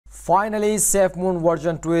Finally, Safemoon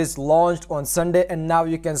version 2 is launched on Sunday, and now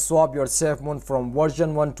you can swap your Safemoon from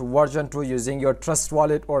version 1 to version 2 using your Trust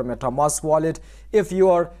wallet or MetaMask wallet. If you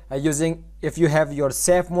have your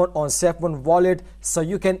Safemoon on Safemoon wallet, so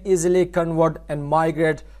you can easily convert and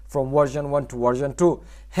migrate from version 1 to version 2.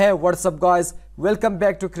 Hey, what's up guys? Welcome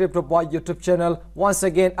back to Crypto Boy YouTube channel. Once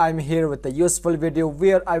again, I'm here with a useful video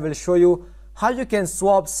where I will show you how you can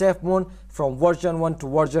swap Safemoon from version 1 to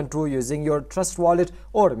version 2 using your Trust wallet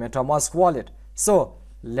or MetaMask wallet. So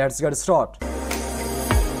let's get started.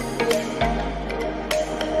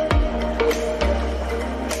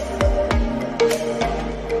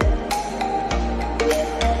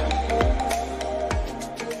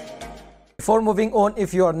 Before moving on,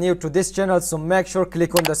 if you are new to this channel, so make sure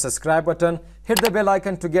click on the subscribe button, hit the bell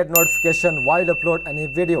icon to get notification while upload any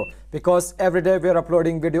video, because every day we are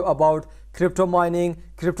uploading video about crypto mining,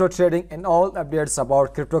 crypto trading and all updates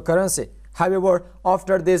about cryptocurrency. However,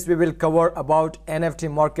 after this we will cover about NFT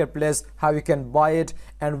marketplace, how you can buy it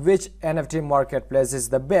and which NFT marketplace is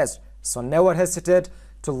the best. So never hesitate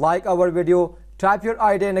to like our video, type your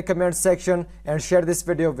idea in the comment section and share this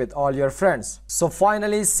video with all your friends. So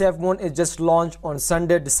finally, Safemoon is just launched on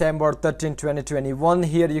Sunday, December 13, 2021.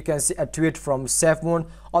 Here you can see a tweet from Safemoon.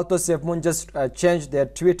 Although Safemoon just changed their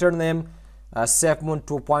Twitter name, Safemoon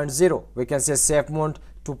 2.0. We can say Safemoon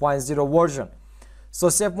 2.0 version. So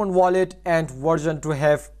Safemoon wallet and version 2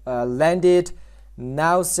 have landed.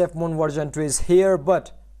 Now Safemoon version 2 is here,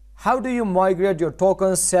 but how do you migrate your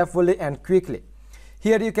tokens safely and quickly?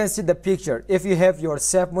 Here you can see the picture. If you have your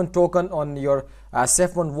Safemoon token on your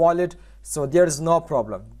Safemoon wallet, so there is no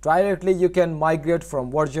problem. Directly you can migrate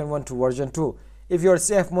from version 1 to version 2. If your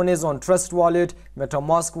Safemoon is on Trust wallet,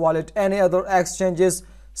 MetaMask wallet, any other exchanges,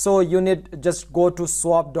 so you need just go to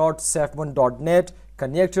swap.safemoon.net,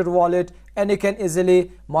 connect your wallet, and you can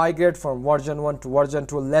easily migrate from version 1 to version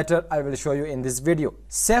 2. Later I will show you in this video.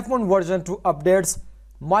 Safemoon version 2 updates.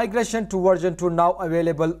 Migration to version 2 now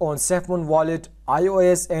available on Safemoon wallet,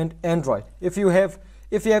 iOS and Android. If you have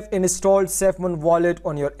installed Safemoon wallet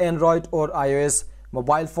on your Android or iOS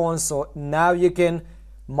mobile phone, so now you can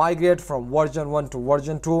migrate from version 1 to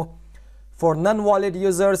version 2. For non-wallet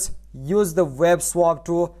users, use the web swap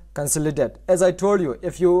to consolidate. As I told you,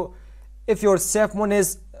 if your Safemoon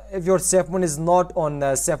is not on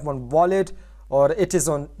Safemoon wallet, or it is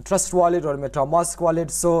on Trust wallet or MetaMask wallet,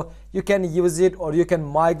 so you can use it or you can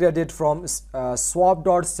migrate it from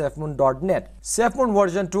swap.safemoon.net. Safemoon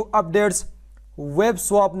version 2 updates. Web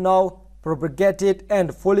swap now propagated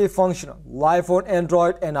and fully functional, live on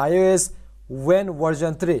Android and iOS when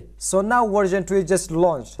version 3. So now version 2 is just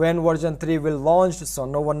launched. When version 3 will launch, so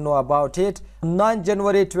no one know about it. 9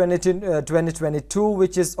 January 2022,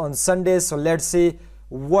 which is on Sunday. So let's see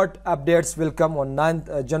what updates will come on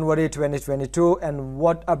 9th January 2022 and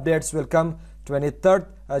what updates will come 23rd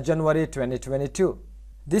January 2022.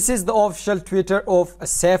 This is the official Twitter of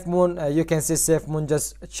Safemoon. You can see Safemoon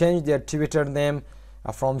just changed their Twitter name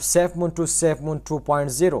from Safemoon to Safemoon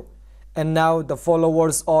 2.0, and now the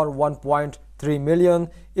followers are 1.3 million.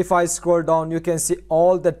 If I scroll down, you can see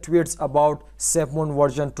all the tweets about Safemoon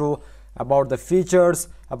version 2, about the features,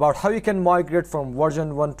 about how you can migrate from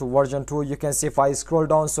version 1 to version 2. You can see if I scroll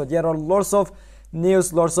down, so there are lots of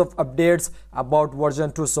news, lots of updates about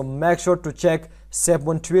version 2. So make sure to check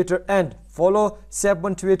Safemoon Twitter and follow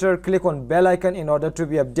Safemoon Twitter. Click on bell icon in order to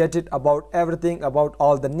be updated about everything, about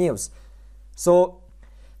all the news. So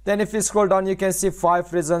then if you scroll down, you can see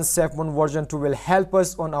 5 reasons Safemoon version 2 will help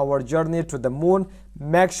us on our journey to the moon.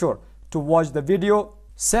 Make sure to watch the video.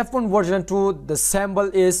 Safemoon version 2, the symbol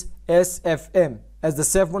is SFM, as the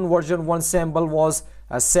Safemoon version 1 symbol was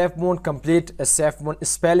a Safemoon complete, a Safemoon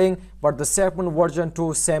spelling, but the Safemoon version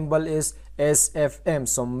 2 symbol is SFM.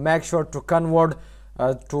 So make sure to convert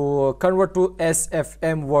to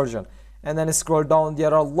SFM version, and then scroll down.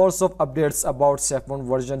 There are lots of updates about Safemoon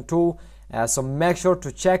version 2, so make sure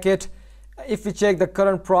to check it. If you check the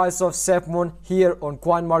current price of Safemoon here on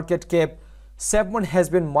CoinMarketCap, Safemoon has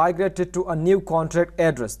been migrated to a new contract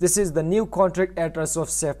address. This is the new contract address of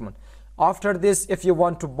Safemoon. After this, if you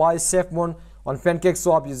want to buy Safemoon on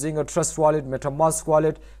PancakeSwap using a Trust wallet, MetaMask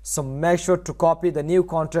wallet, so make sure to copy the new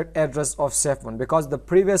contract address of Safemoon, because the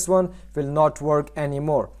previous one will not work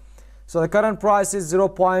anymore. So the current price is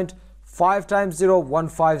 0.5 times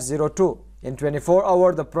 0.1502. In 24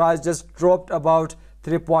 hours, the price just dropped about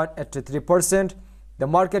 3.83%. The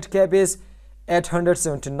market cap is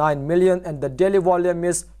 879 million and the daily volume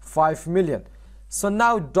is 5 million. So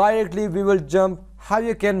now directly we will jump how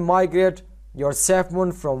you can migrate your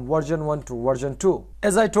Safemoon from version 1 to version 2.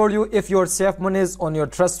 As I told you, if your Safemoon is on your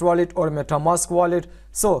Trust wallet or MetaMask wallet,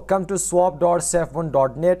 so come to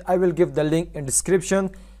swap.safemoon.net. I will give the link in description.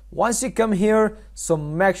 Once you come here, so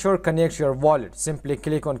make sure connect your wallet. Simply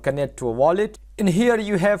click on connect to a wallet. In here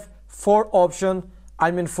you have four options.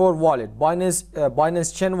 Four wallet: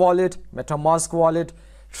 Binance Chain wallet, MetaMask wallet,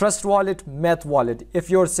 Trust wallet, Math wallet. If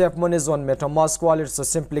your Safemoon is on MetaMask wallet, so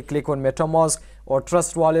simply click on MetaMask, or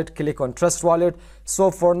Trust wallet, click on Trust wallet. So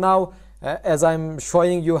for now, as I'm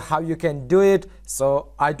showing you how you can do it,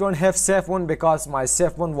 so I don't have Safemoon because my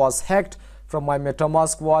Safemoon was hacked from my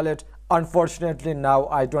MetaMask wallet. Unfortunately, now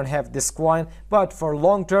I don't have this coin, but for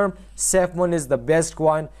long term, Safemoon is the best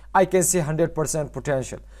coin. I can see 100%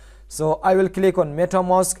 potential. So I will click on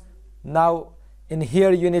MetaMask. Now in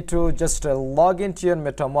here you need to just log into your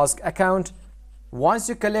MetaMask account. Once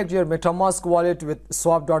you collect your MetaMask wallet with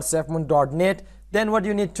swap.safemoon.net, then what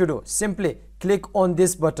you need to do, simply click on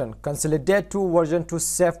this button, consolidate to version 2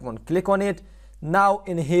 Safemoon. Click on it. Now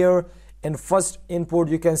in here, in first input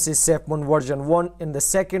you can see Safemoon version 1, in the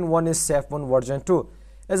second one is Safemoon version 2.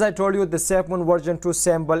 As I told you, the Safemoon version 2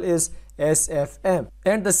 symbol is SFM,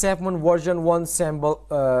 and the Safemoon version 1 symbol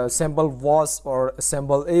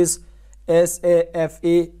is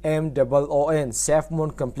SAFEMOON,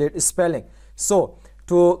 Safemoon complete spelling. So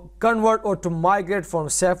to convert or to migrate from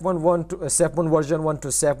Safemoon version 1 to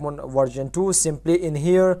Safemoon version 2, simply in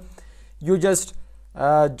here you just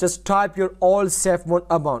type your all Safemoon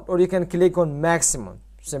amount, or you can click on maximum.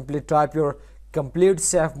 Simply type your complete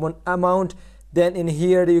Safemoon amount. Then in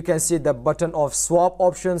here you can see the button of swap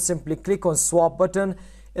option. Simply click on swap button.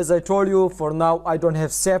 As I told you, for now I don't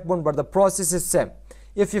have Safemoon, but the process is same.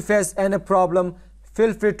 If you face any problem,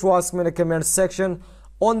 feel free to ask me in the comment section.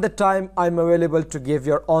 On the time I'm available to give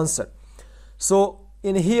your answer. So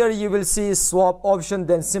in here you will see swap option,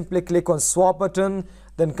 then simply click on swap button,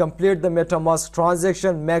 then complete the MetaMask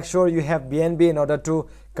transaction. Make sure you have BNB in order to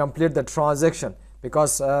complete the transaction,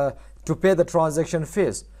 because to pay the transaction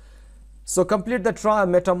fees. So complete the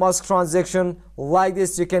MetaMask transaction. Like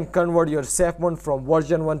this, you can convert your Safemoon from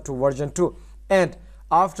version 1 to version 2. And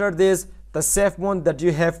after this, the Safemoon that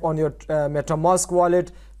you have on your MetaMask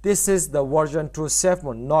wallet, this is the version 2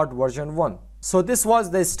 Safemoon, not version 1. So this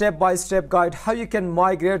was the step-by-step guide how you can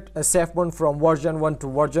migrate a Safemoon from version 1 to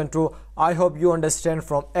version 2. I hope you understand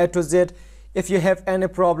from A to Z. If you have any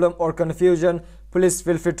problem or confusion, please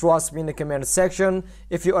feel free to ask me in the comment section.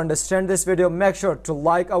 If you understand this video, make sure to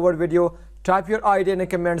like our video. Type your idea in the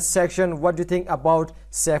comment section. What do you think about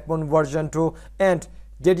Safemoon version 2? And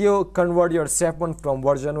did you convert your Safemoon from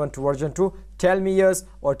version 1 to version 2? Tell me yes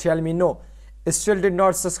or tell me no. Still did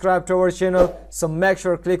not subscribe to our channel, so make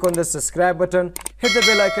sure click on the subscribe button. Hit the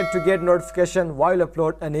bell icon to get notification while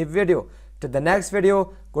upload a new video. To the next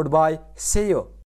video, goodbye, see you.